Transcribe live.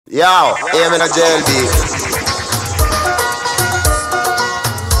Yo, aim in a jail beat.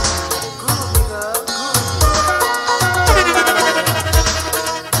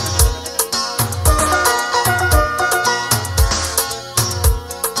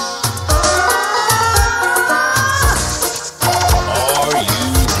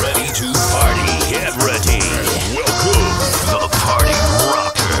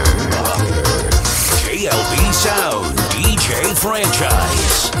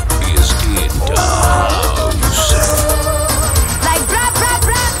 Franchise is in the house. Like blah blah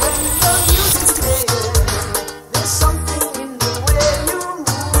blah. There's something in the way you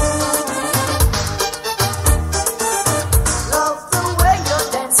move. Love the way you're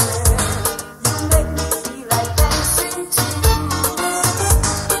dancing. You make me feel like dancing too.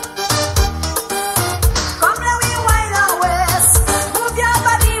 Come let me wind our waist. Move your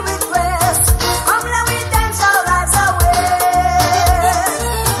body with grace. Come let me dance our lives away.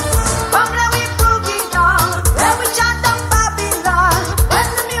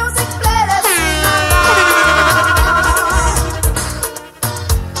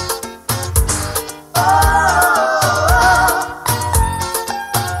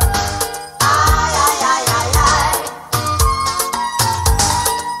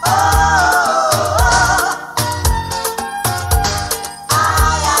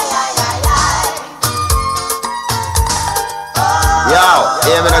 Yo,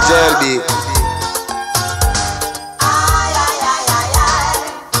 aim in a jail beat.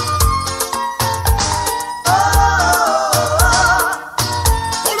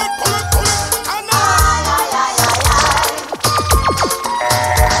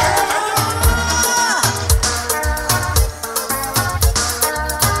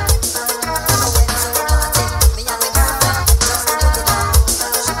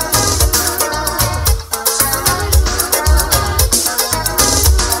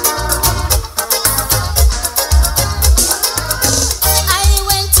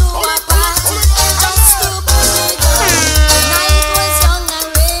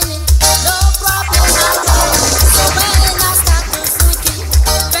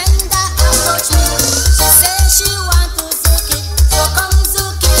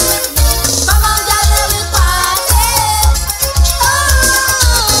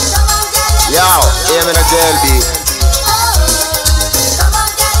 Aim in a jail beat.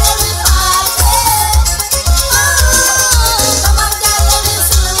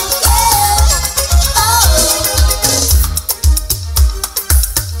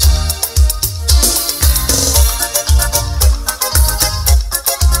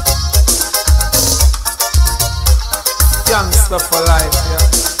 Youngster for life, yeah.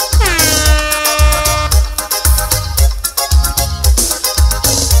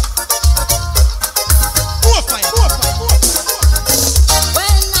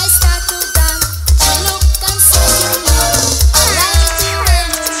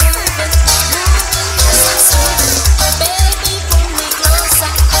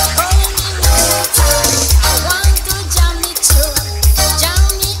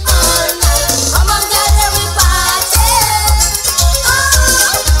 Come on, girl, everybody.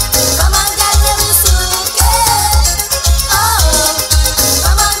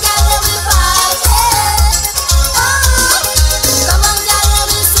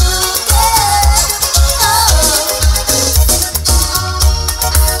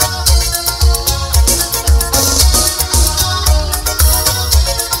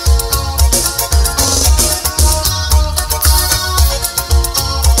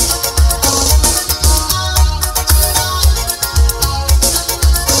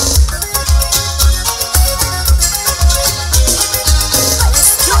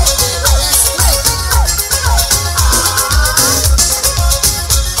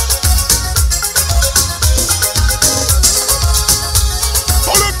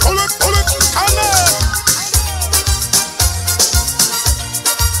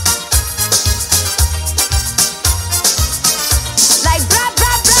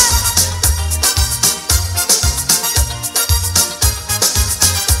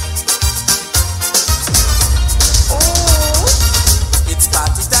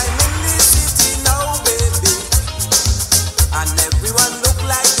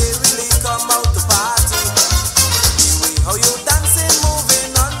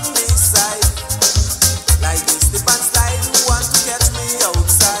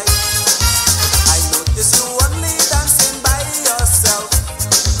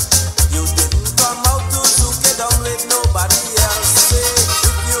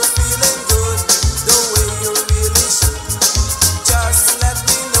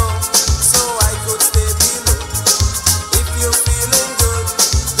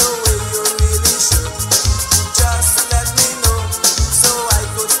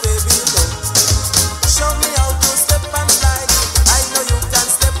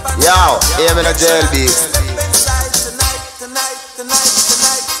 Yo, hear me no jail beat. Step inside tonight, tonight, tonight,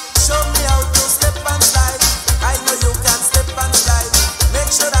 tonight. Show me how to step and slide. I know you can step and slide.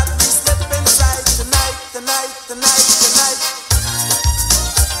 Make sure that we step inside tonight, tonight, tonight, tonight.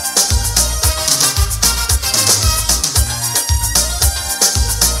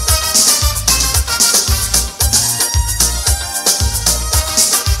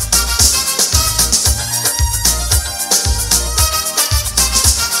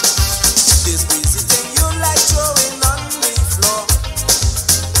 This busy thing you like throwing on the floor.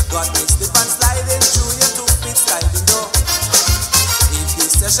 God makes the band sliding through your 2 feet sliding door. If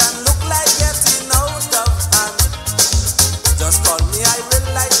this session look like getting out of hand, just call me, I will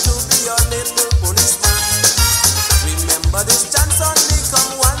like to be your little policeman. Remember this chance only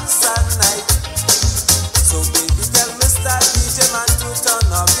come once a night. So baby tell Mr. DJ man to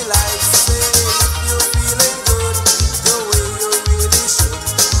turn off the lights. Say if you're feeling good, the way you really should.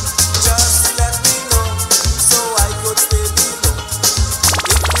 Just let me know, so I could stay below.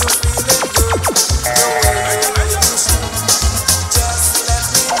 If you're feeling good, the way you really should. Just let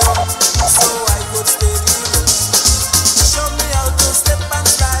me know, so I could stay below. Show me how to step and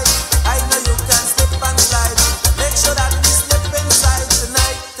slide. I know you can step and slide. Make sure that we step inside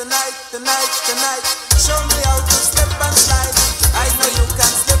tonight, tonight, tonight, tonight. Show me how to step and slide. I know you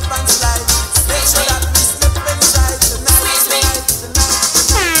can step and slide. Make sure that we step inside tonight, tonight, tonight,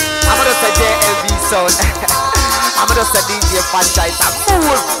 tonight. I'm gonna say JLB sound. I'm gonna say DJ franchise. I'm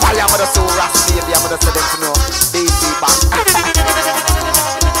full fire. I'm gonna say Ras baby. I'm gonna say them to know DC back.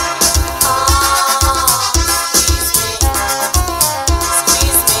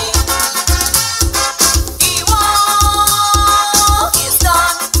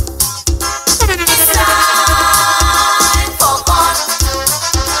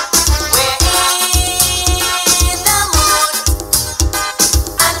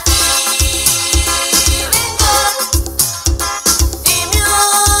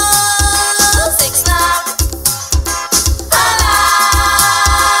 Music's loud.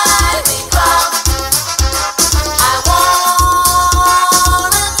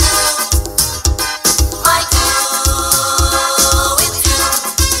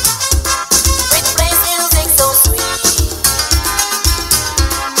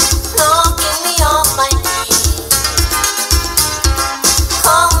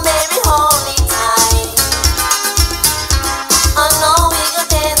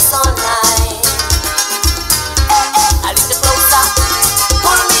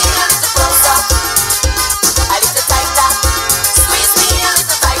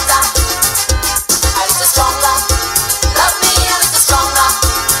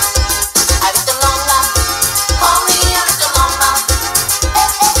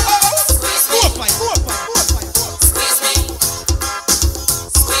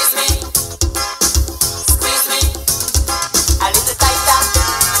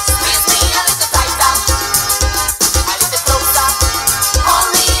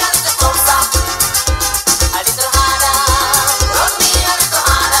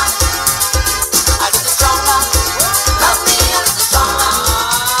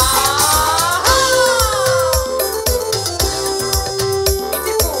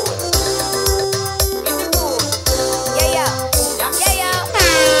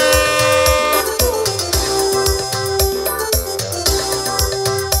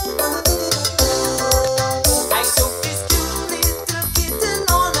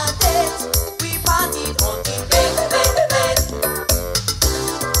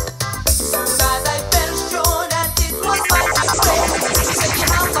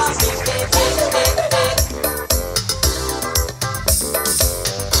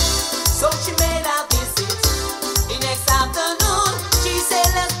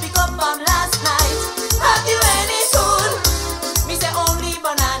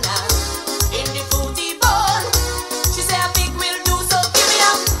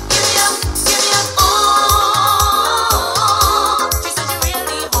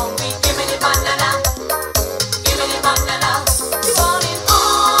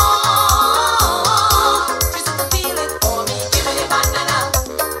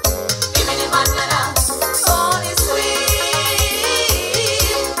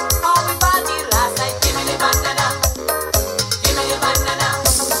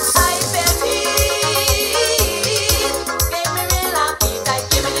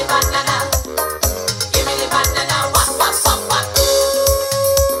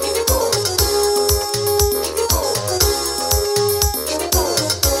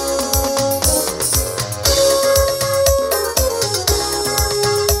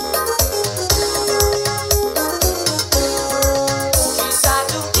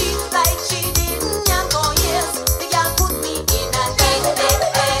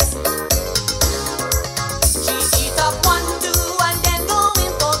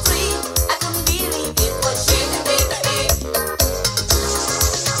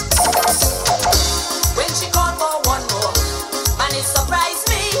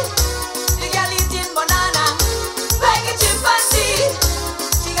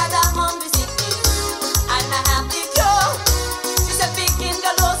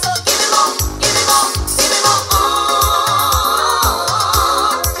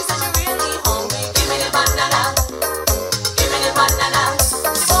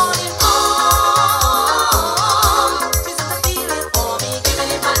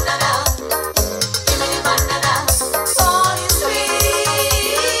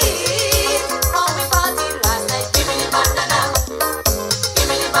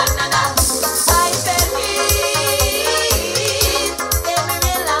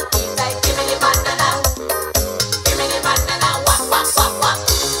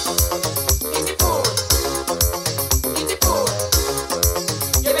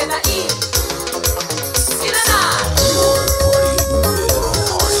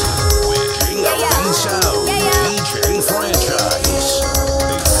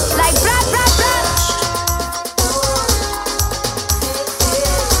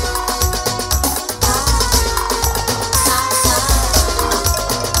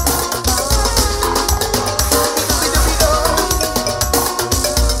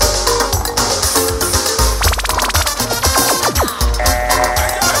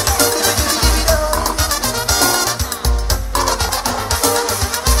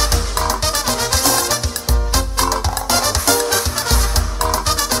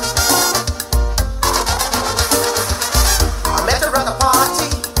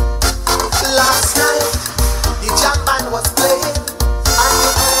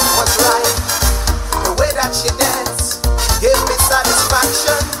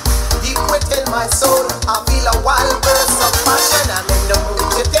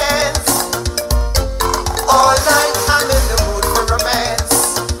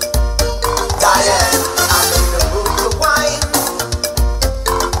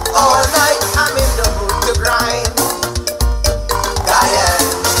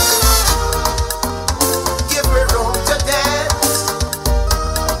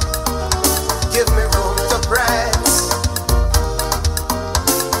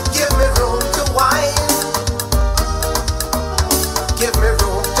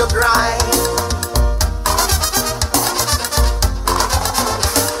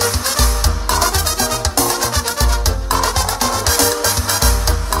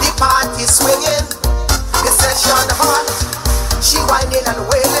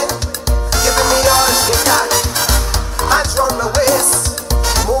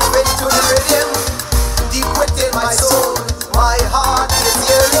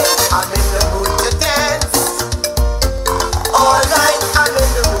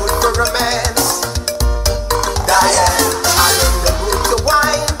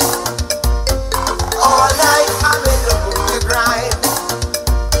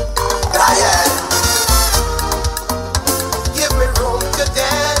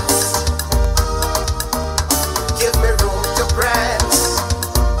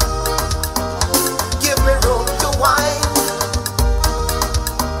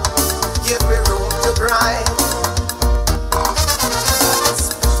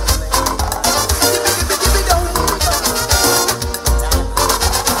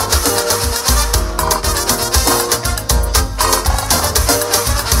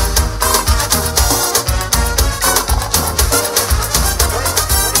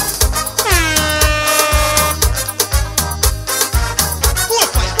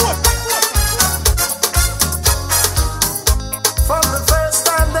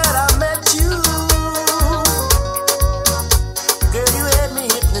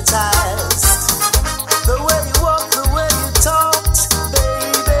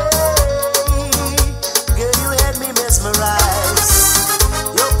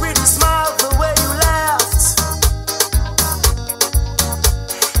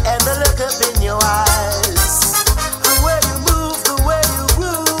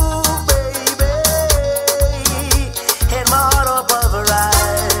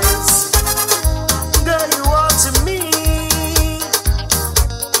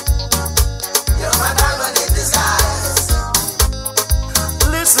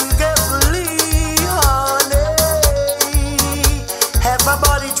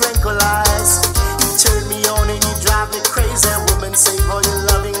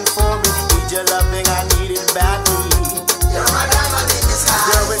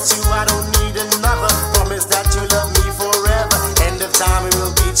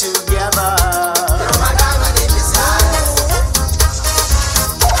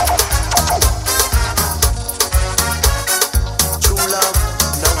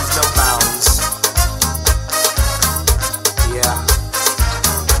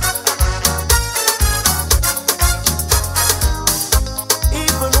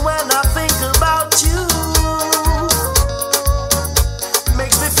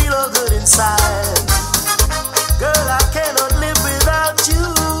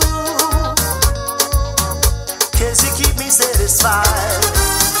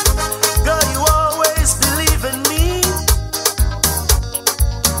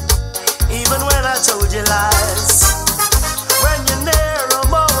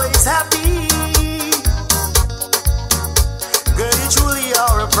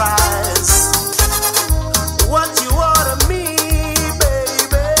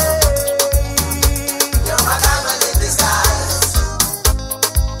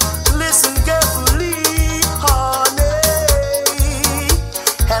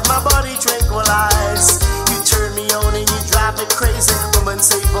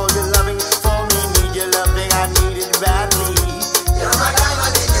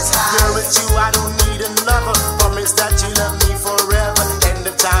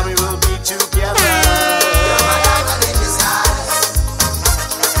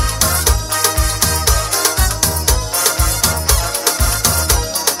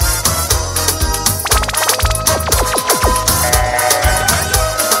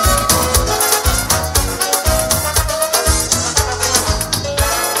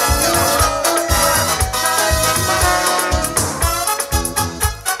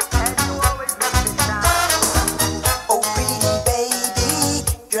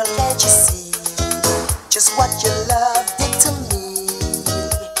 you see just what your love did to me?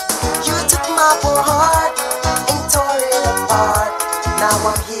 You took my poor heart and tore it apart. Now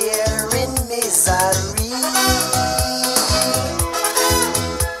I'm here in misery.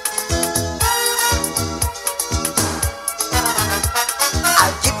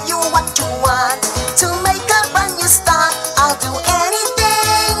 I'll give you what you want to make a brand new start. I'll do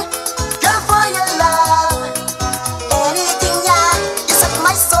anything, girl, for your love. Anything, yeah. You set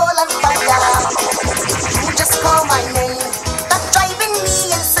my soul on fire. You just call my name, that's driving me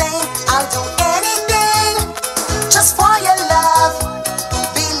insane. I'll do anything just for your love.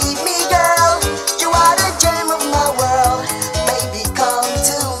 Believe me, girl, you are the gem of my world. Baby, come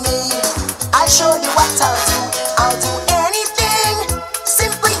to me, I'll show you what I'll do. I'll do anything,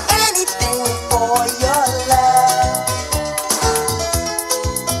 simply anything for your love.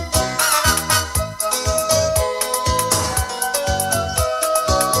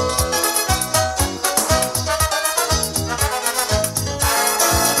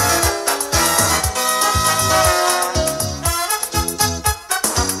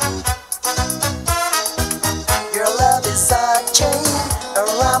 Your love is a chain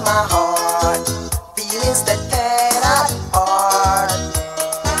around my heart, feelings that cannot part.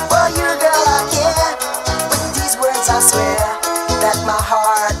 For you, girl, I care. With these words, I swear that my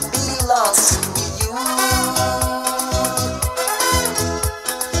heart belongs to you.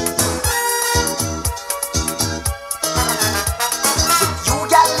 With you,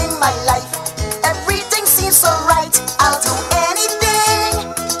 girl, in my life, everything seems so right. I'll do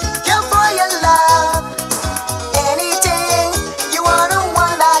anything, girl, for your love. Anything, you are the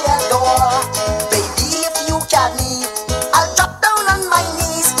one I adore. Baby, if you got me, I'll drop down on my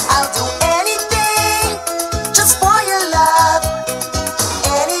knees. I'll do anything just for your love.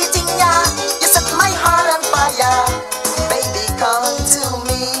 Anything, yeah. You set my heart on fire. Baby, come to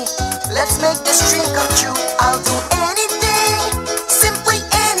me. Let's make this dream come true. I'll do anything, simply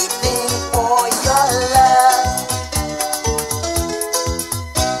anything for your love.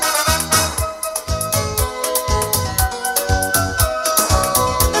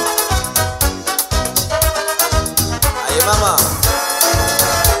 Hey mama.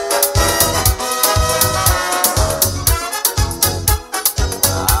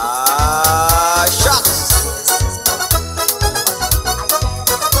 Shots.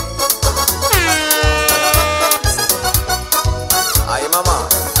 Hey mama.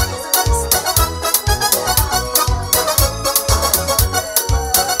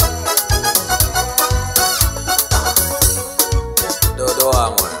 Dodo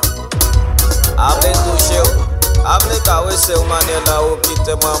amor. Hable touché ou. Hable kawe se ou manela ou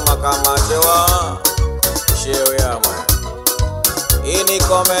kite mama kama chewa. Chérie amor. Ini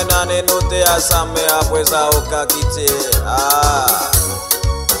come nane note asame apres a oka kite.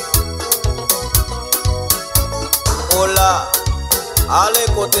 Ola. Ale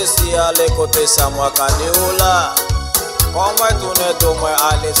kote si ale kote sa mwa kani ola. Komwe tune do mwe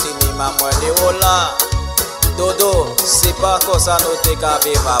ale sinima mwe ni ola. Dodo, si pa kosa no te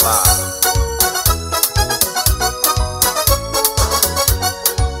kabe baba.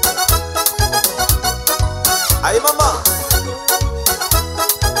 Aye mama.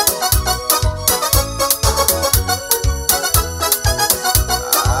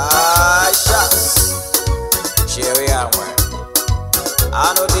 Shots. Chérie à moi.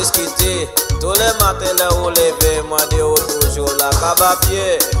 À nous discuter. Tous les matins là où lever moi de haut toujours la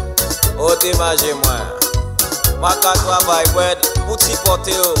cabapier. Oh t'imagine moi. Ma ka travail wed, pouti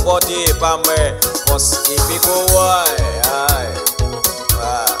porter au body pas moi. Boss if go why.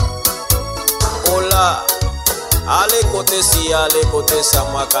 Ola. Ale kote si ale kote sa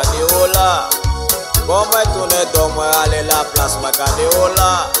moi kani ola. Bon moi tourner dans moi aller la place moi kani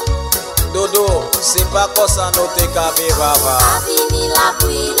ola. Dodo, c'est pas comme ça nous te cabe baba. La vini la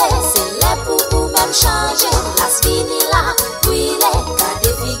brûle, c'est les pour même changer. La vini la brûle, garde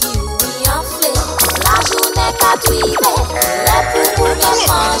figure oui enflé. La journée qu'a tuile, les pour même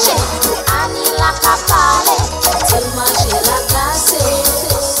manger. Ani la capale, tu manger la glacée.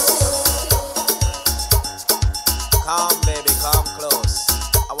 Come baby, come close.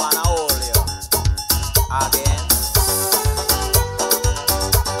 I wanna hold you again.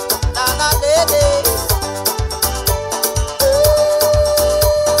 Nana lady.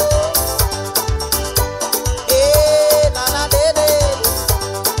 Hey, nana lady.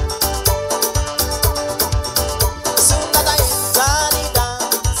 Soon as I enter the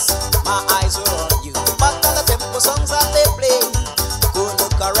dance, my eyes are on you. But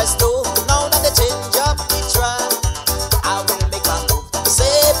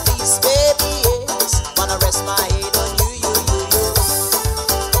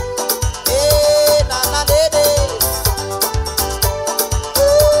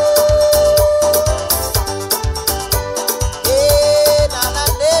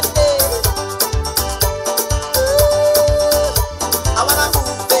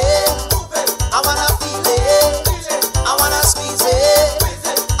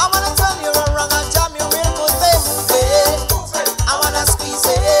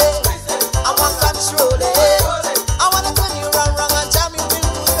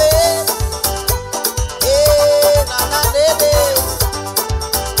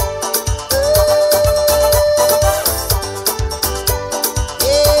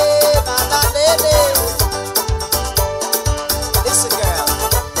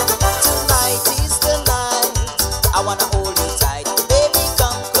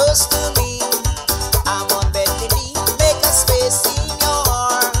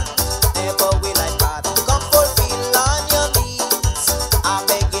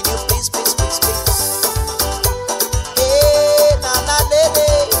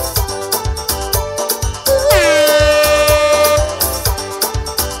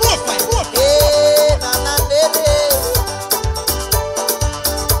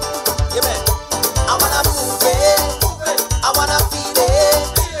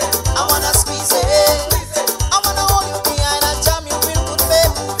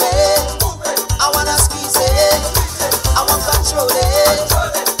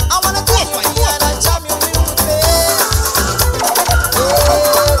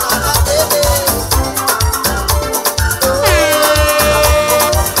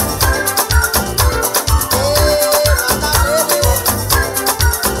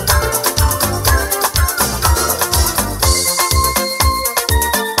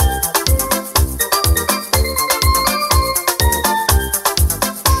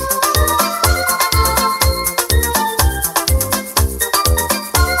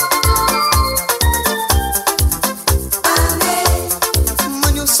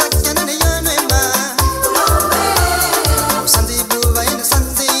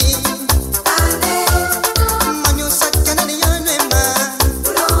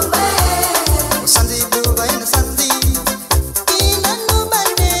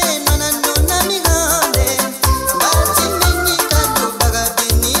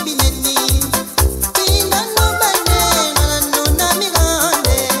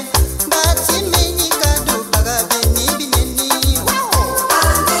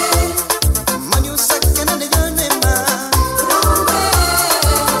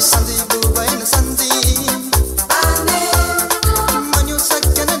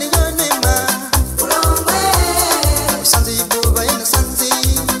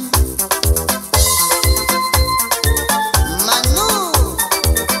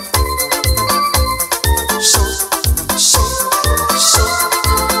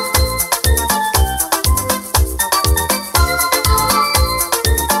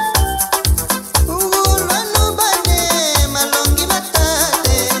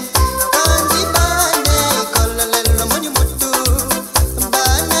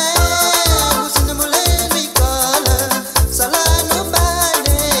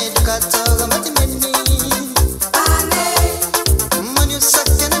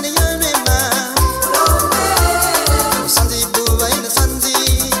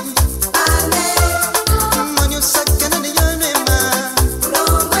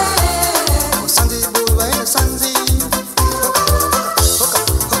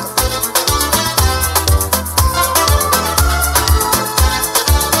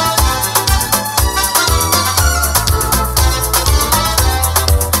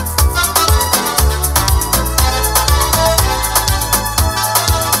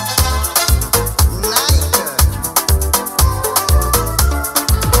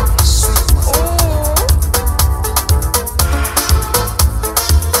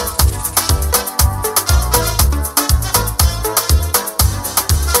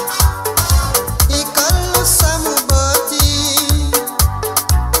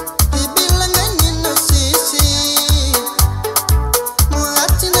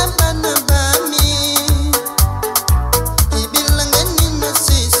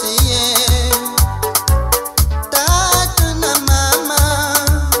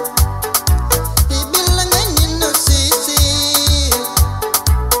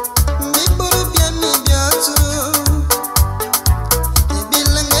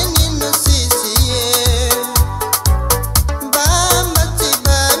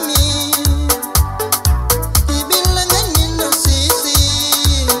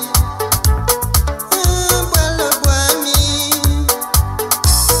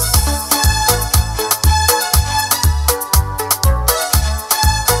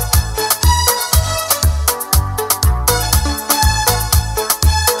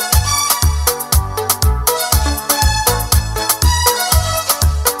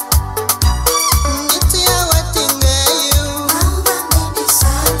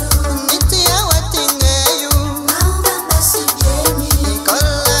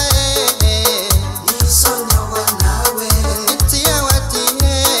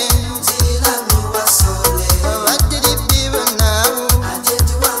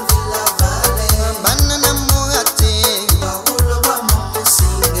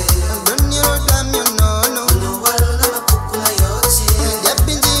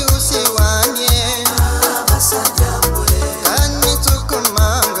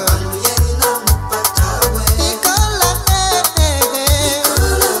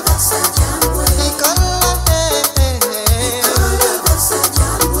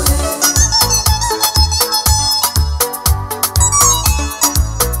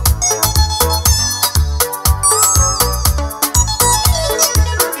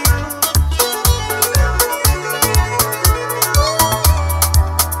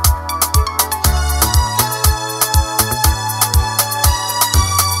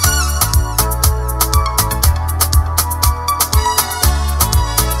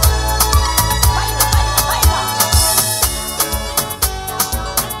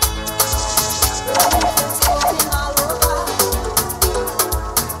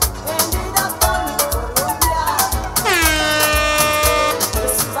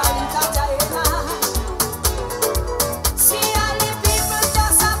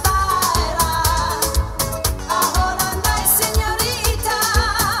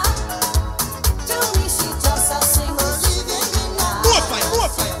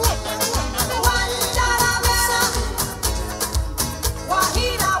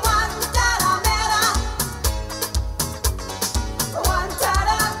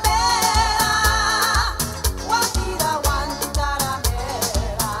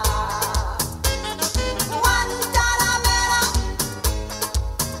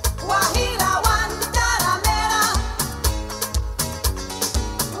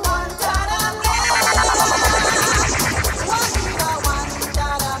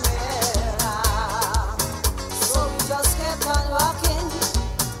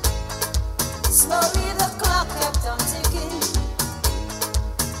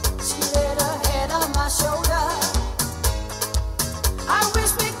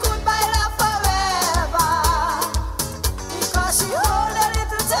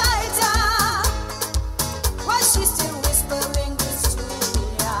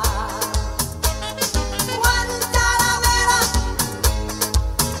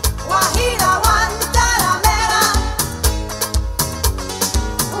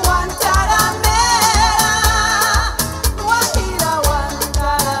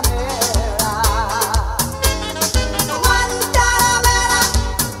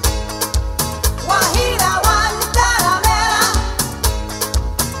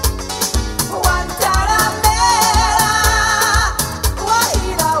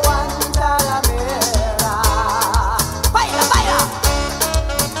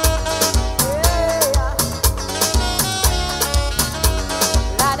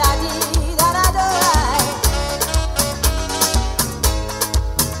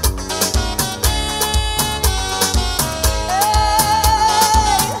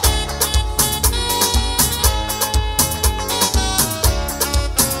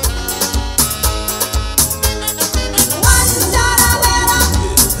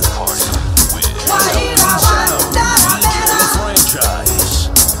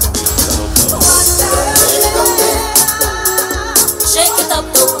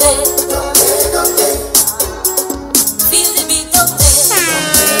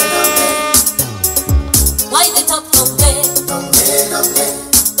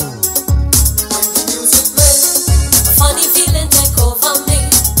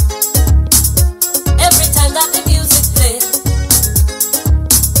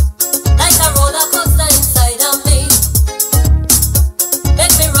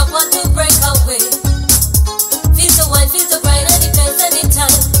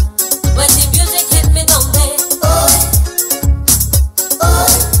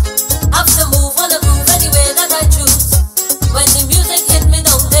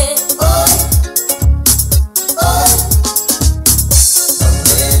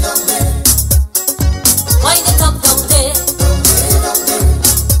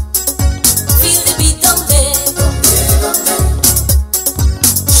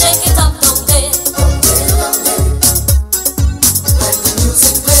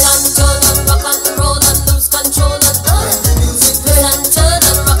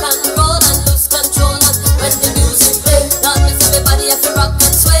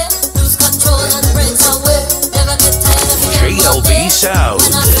sound.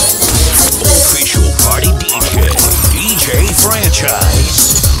 Official party DJ, DJ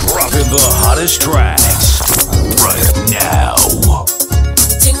Franchise. Rocking the hottest tracks right now.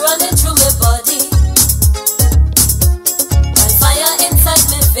 Ting running through my body, while fire inside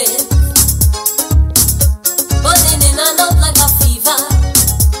my veins, burning in and out like a fever.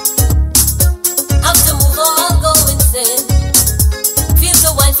 Have to move or I'll go insane. Feel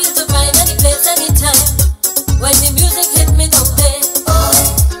the wine, feel the grind, any place, anytime. When the music hit me down there,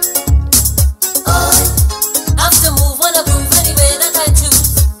 have to move, wanna groove any way that I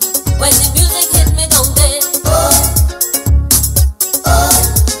choose. When the music hit me down there,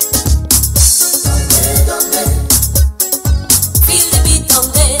 feel the beat down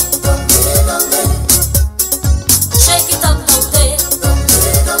there, shake it up down there,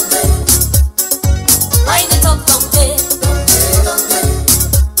 wind it up down there.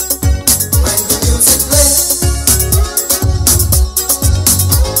 When the music plays,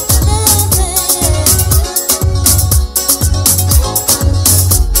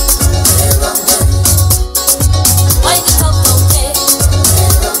 wind it up down there.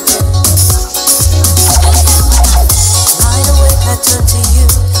 Wide awake, I turn to you,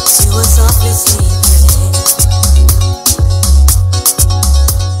 'cause you were softly sleeping.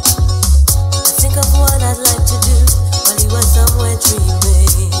 I think of what I'd like to do while you were somewhere dreaming.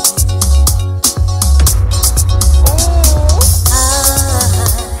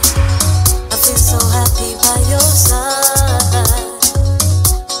 I feel so happy by your side.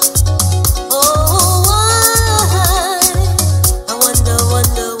 Oh, why? I wonder why.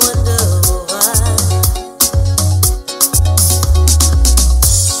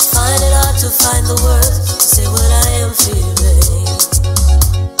 Find it hard to find the words to say what I am feeling.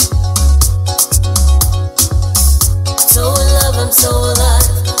 So in love, I'm so alive,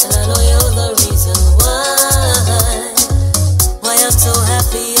 and I know you're the reason why I'm so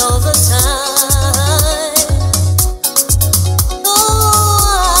happy all the time. Oh,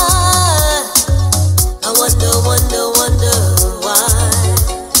 I wonder why.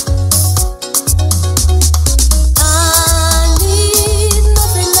 I need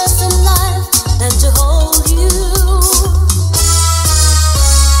nothing less in life than to hold you.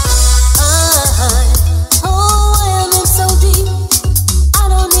 I am in so deep, I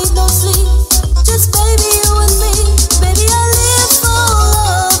don't need no sleep. Just baby, you and me. Baby, I live for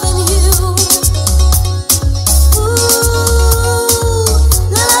loving you. Ooh,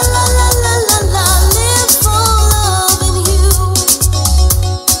 la la la la la la, live for loving you.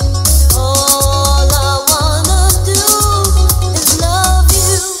 All I wanna do is love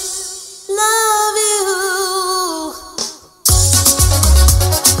you, love you.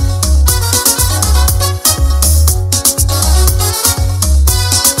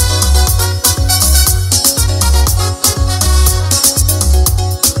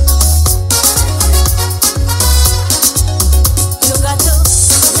 You got to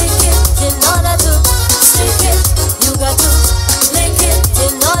lick it in order to stick it. You got to lick it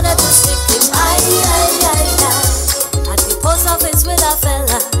in order to stick it. Aye. At the post office with a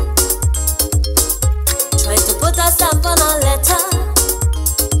fella, tried to put a stamp on a letter,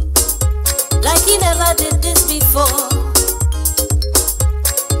 like he never did this before.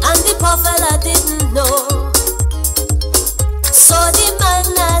 And the poor fella didn't know. So the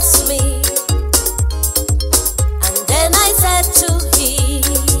man asked me, and then I said to him,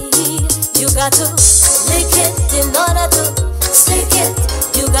 you got to lick it in order to stick it.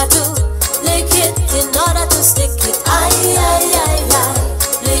 You got to lick it in order to stick it. Aye.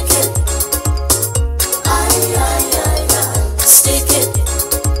 Lick it. Aye. Stick it.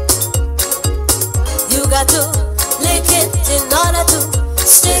 You got to lick it in order to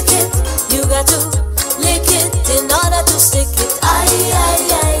stick it. You got to lick it in order to stick it. Aye.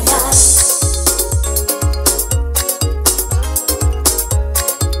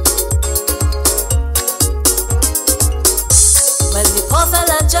 Well, the poor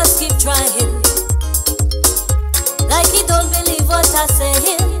fella just keep trying, like he don't believe what I'm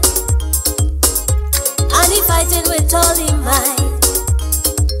saying, and he fighting with all his might,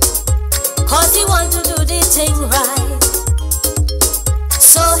 'cause he want to do the thing right.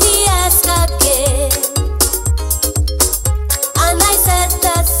 So he asked again, and I said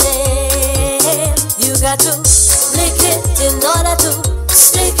the same. You got to lick it in order to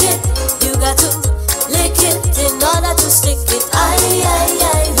stick it. You got to lick it in order to stick it. Aye.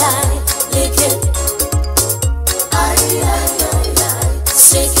 Lick it. Aye.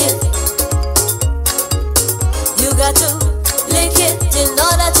 Stick it. You got to lick it in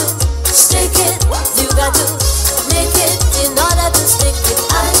order to stick it. You got to lick it in order to stick it.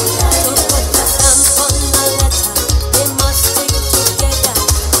 To put the stamp on the letter, they must stick to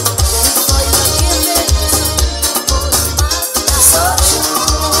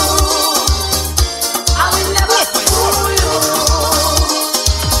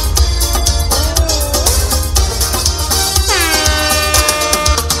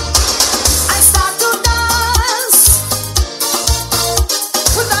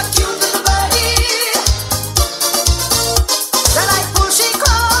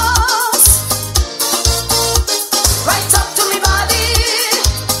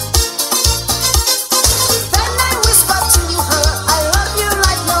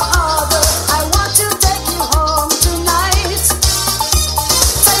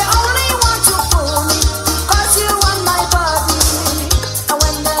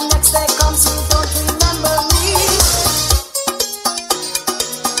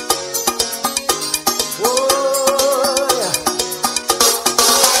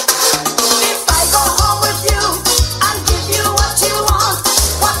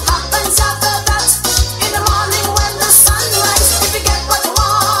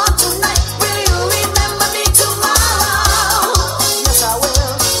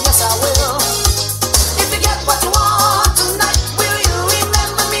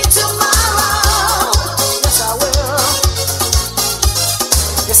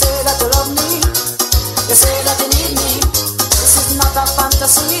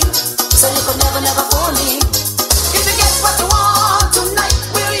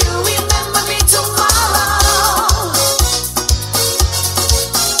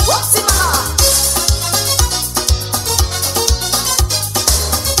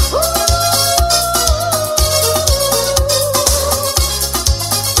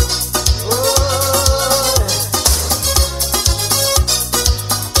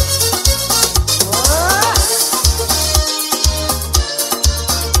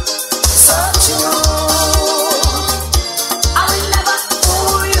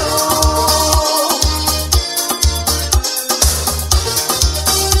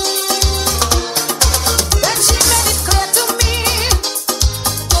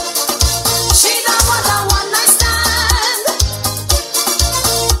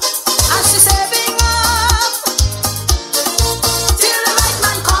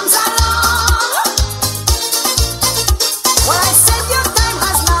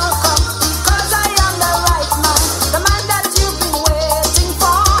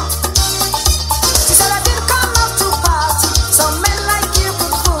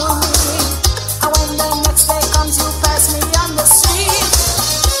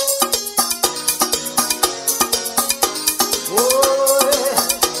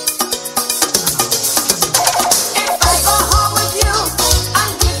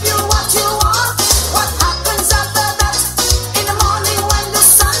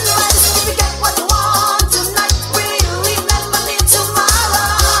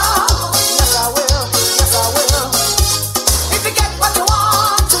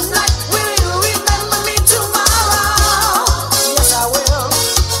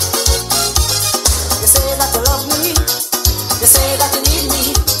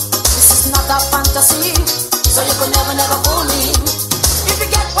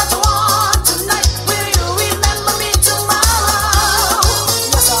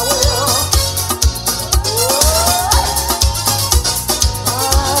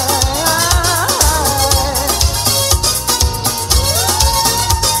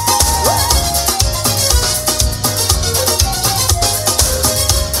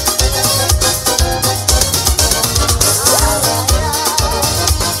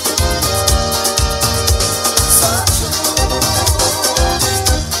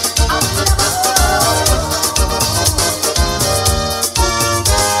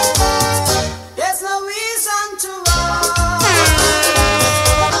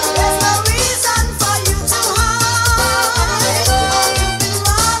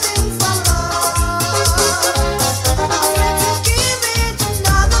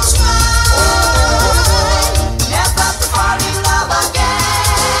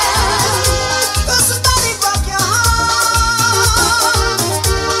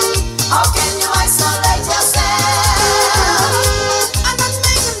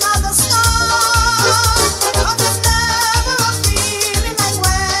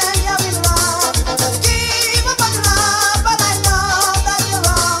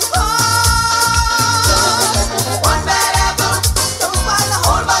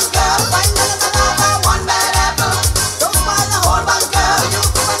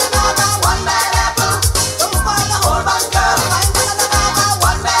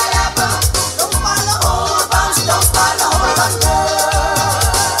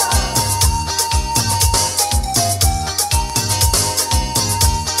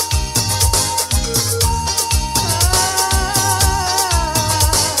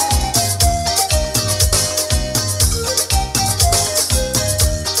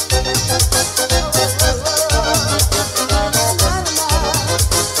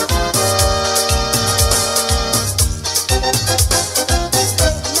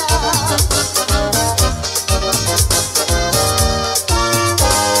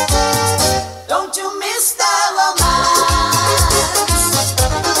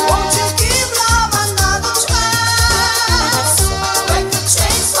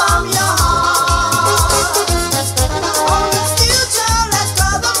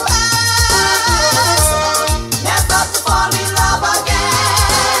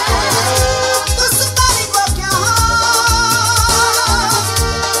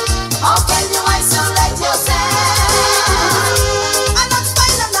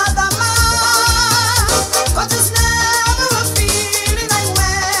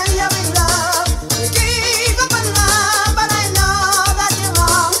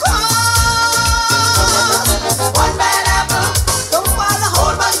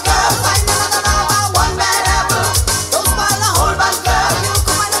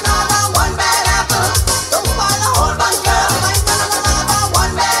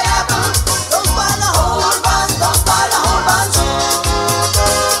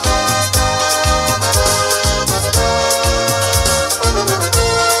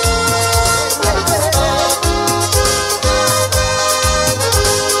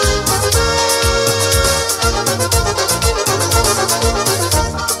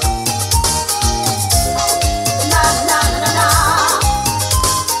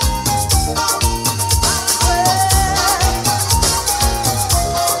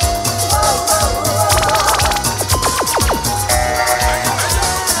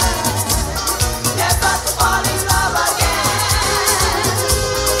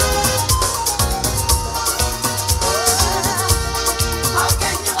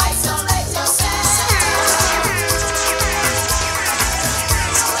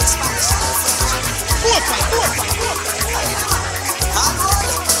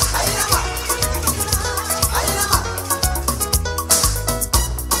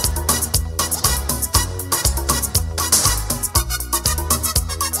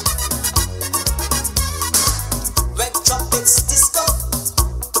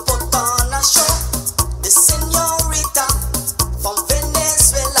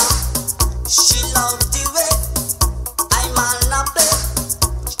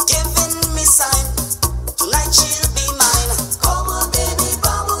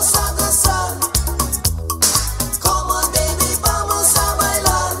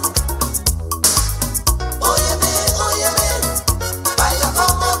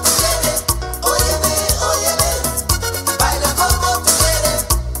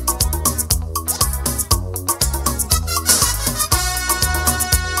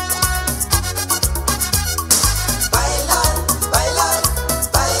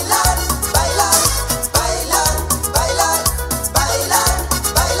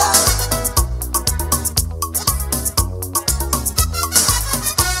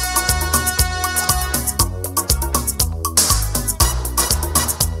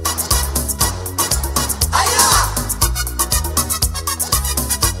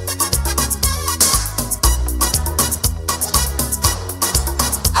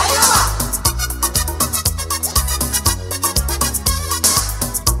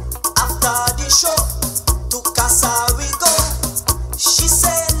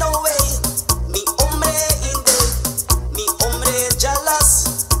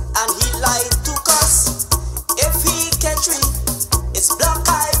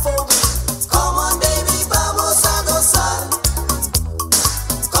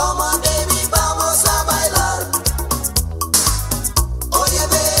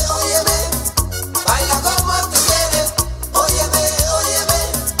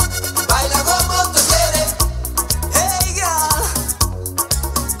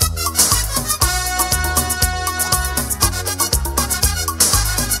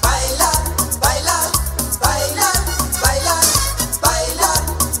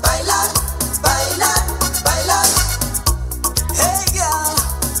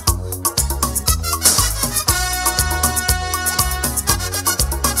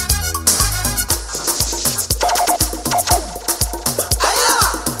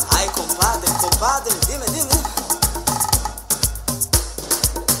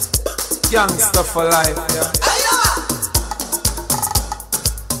Youngster for life, yeah.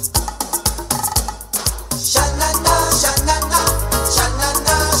 Shanana, shanana,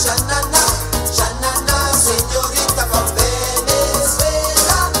 shanana, shanana, shanana, señorita from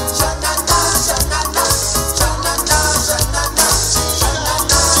Venezuela. Shanana, shanana, shanana, shanana, shanana,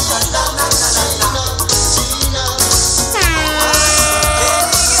 shanana,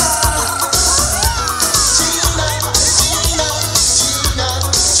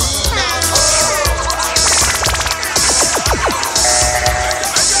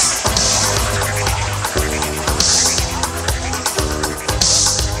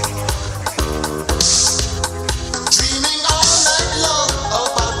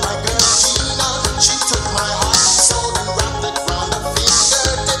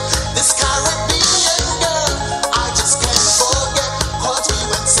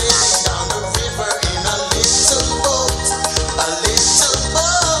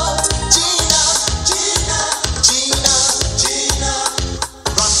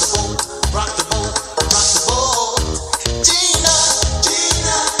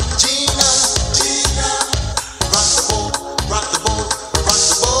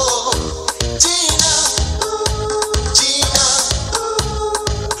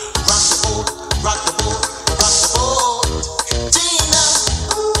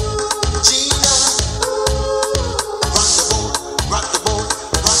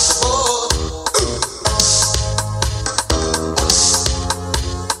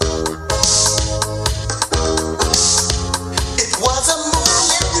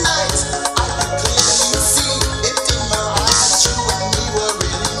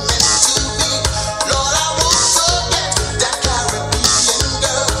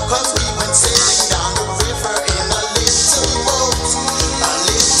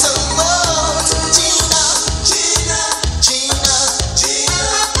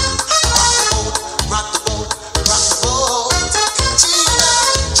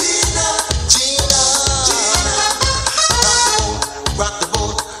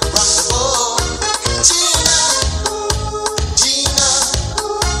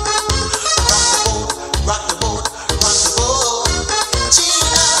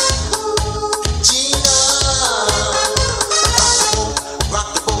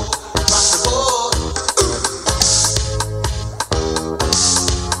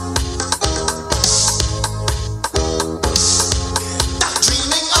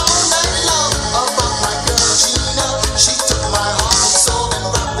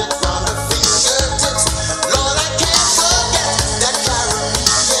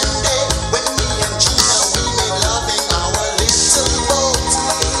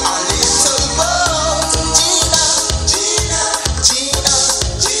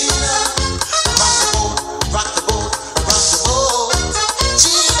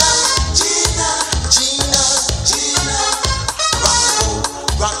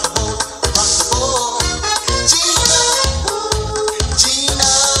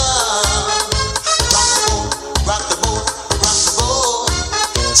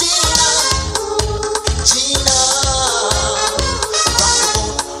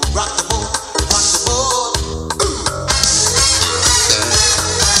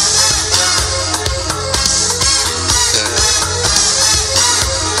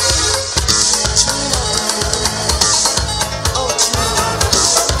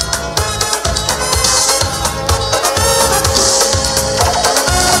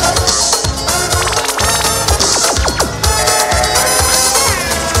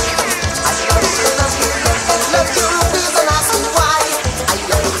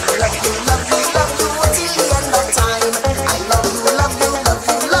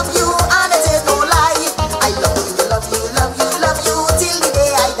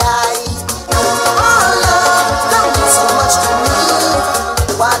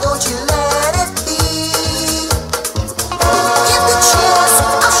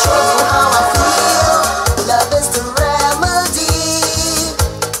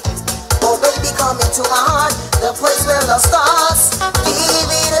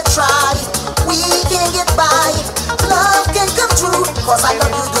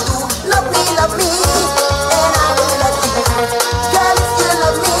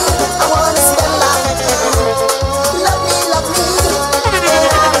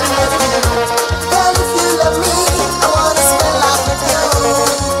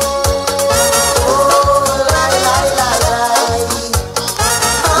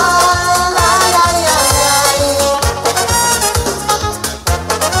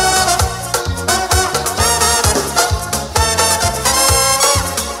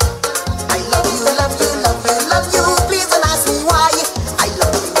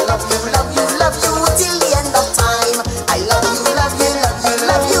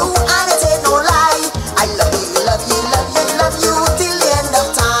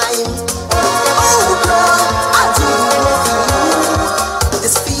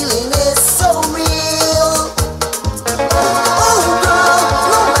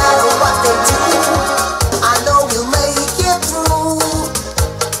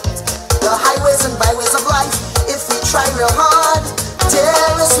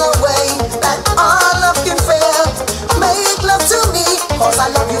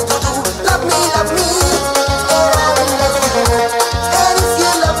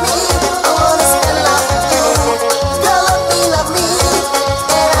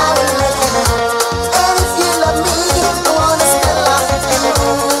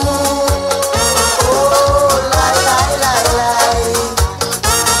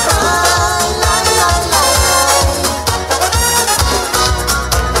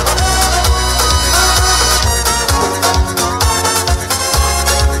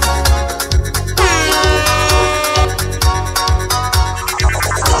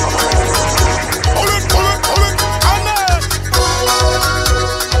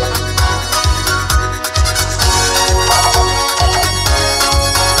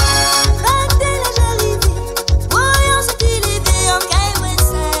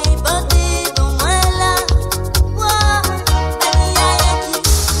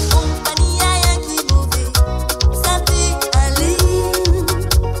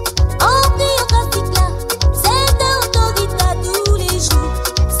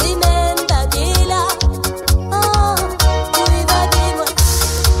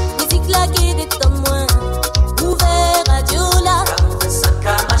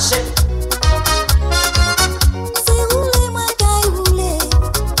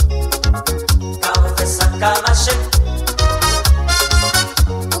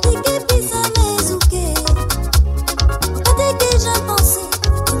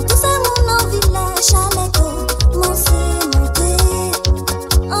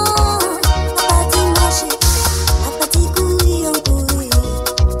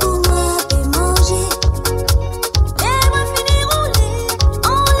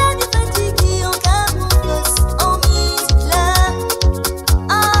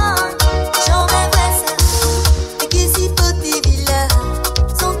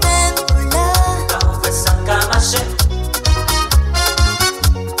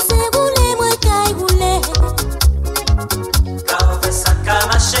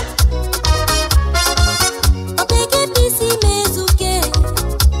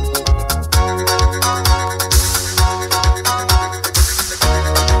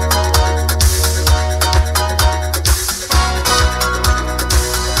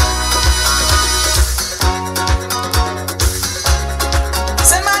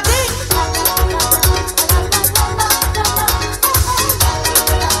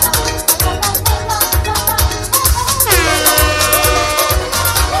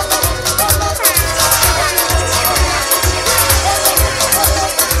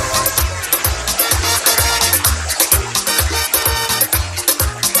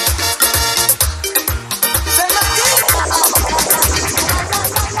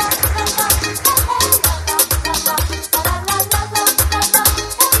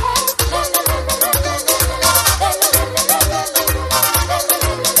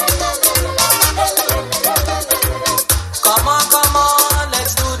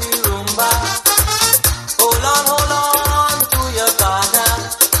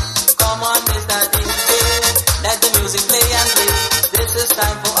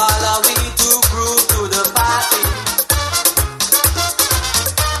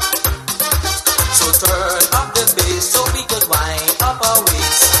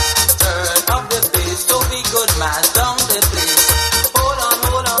 smash down the place. Hold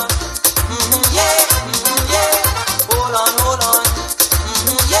on, yeah, yeah. Hold on,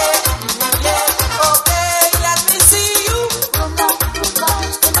 yeah, yeah. Okay, let me see you. Rumba, rumba,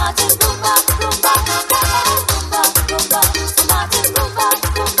 the Martin rumba, rumba, rumba, rumba, the Martin rumba,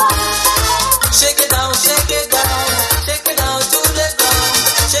 rumba. Shake it down, shake it down, shake it down to the ground.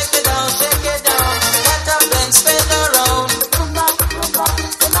 Shake it down, let the blend spin around. Rumba, rumba,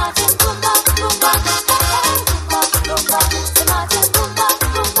 the Martin rumba, rumba, rumba,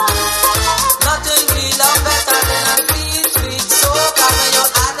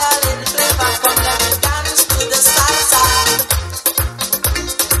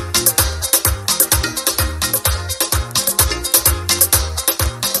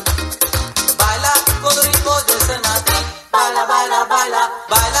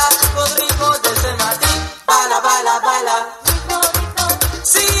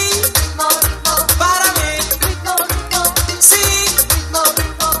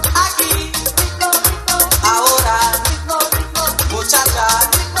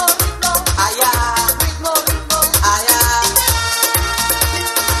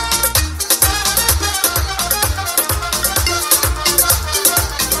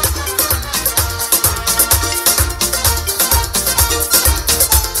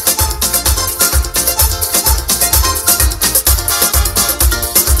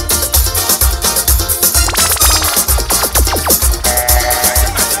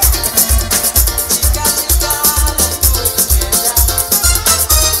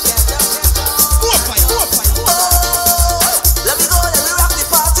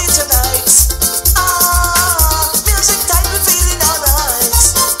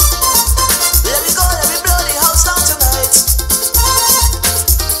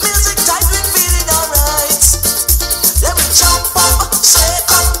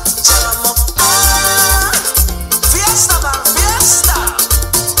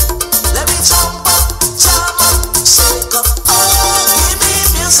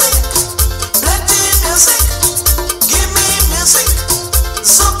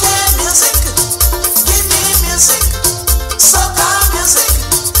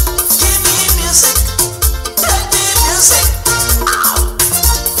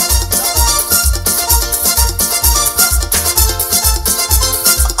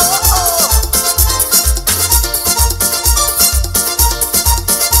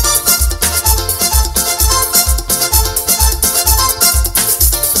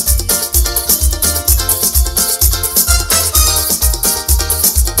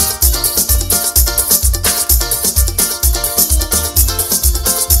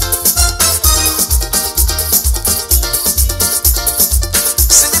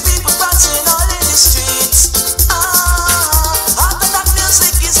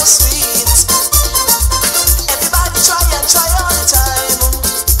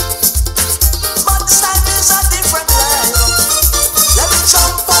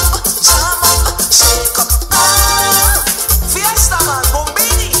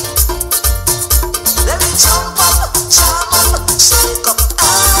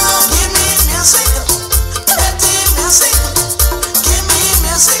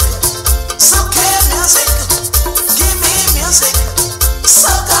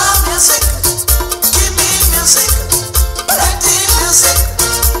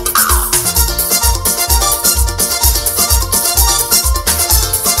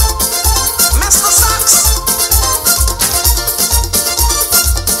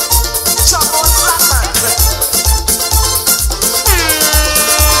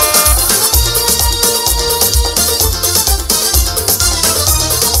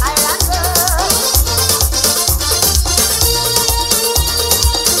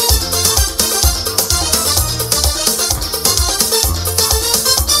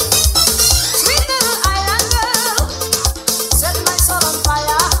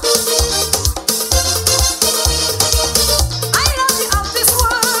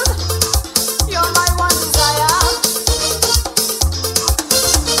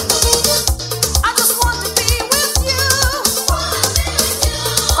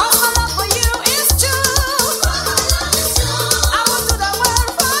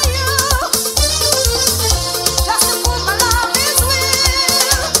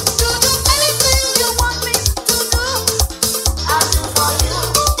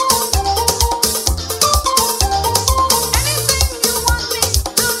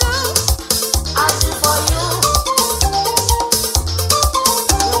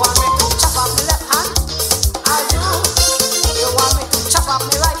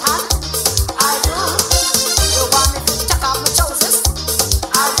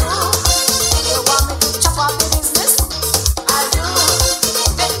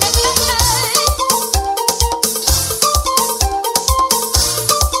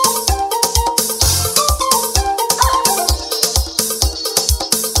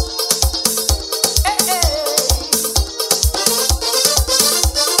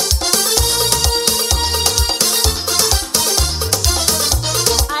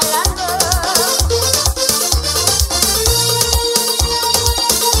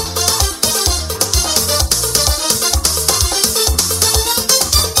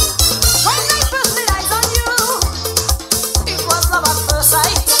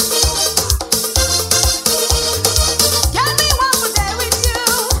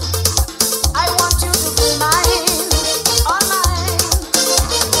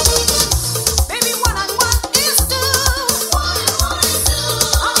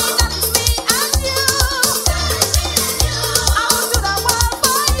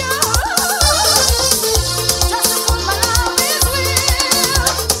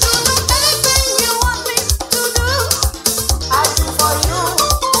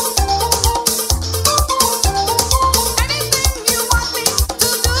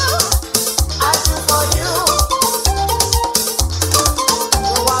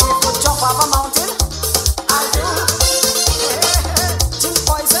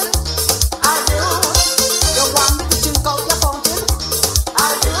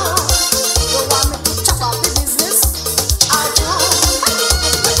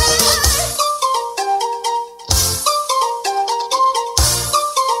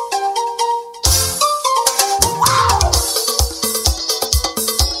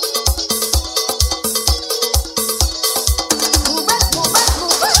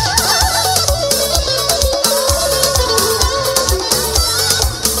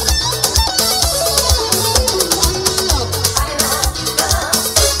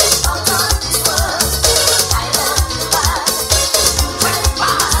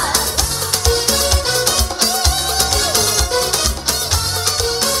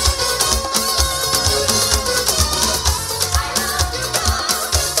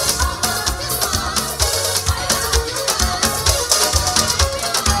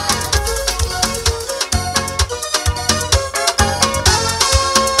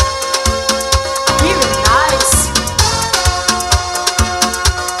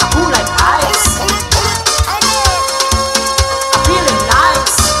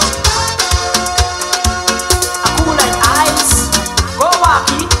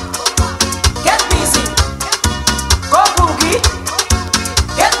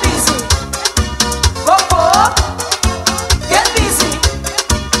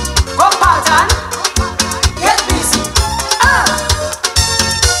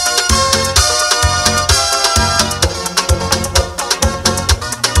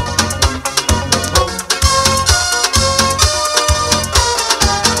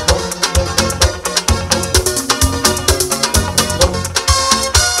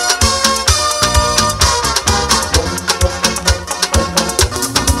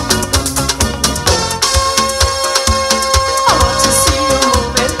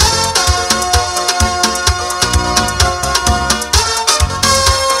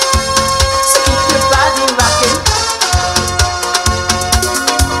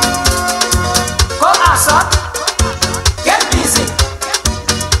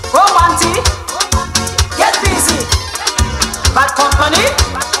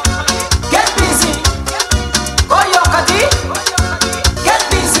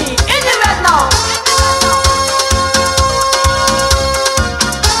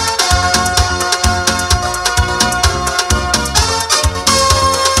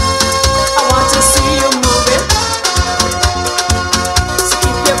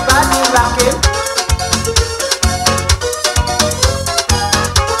 rocking.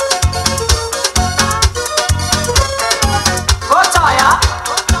 Go Toya,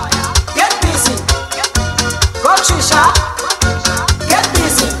 get busy. Go Trisha, get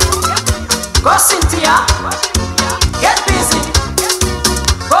busy. Go Cynthia.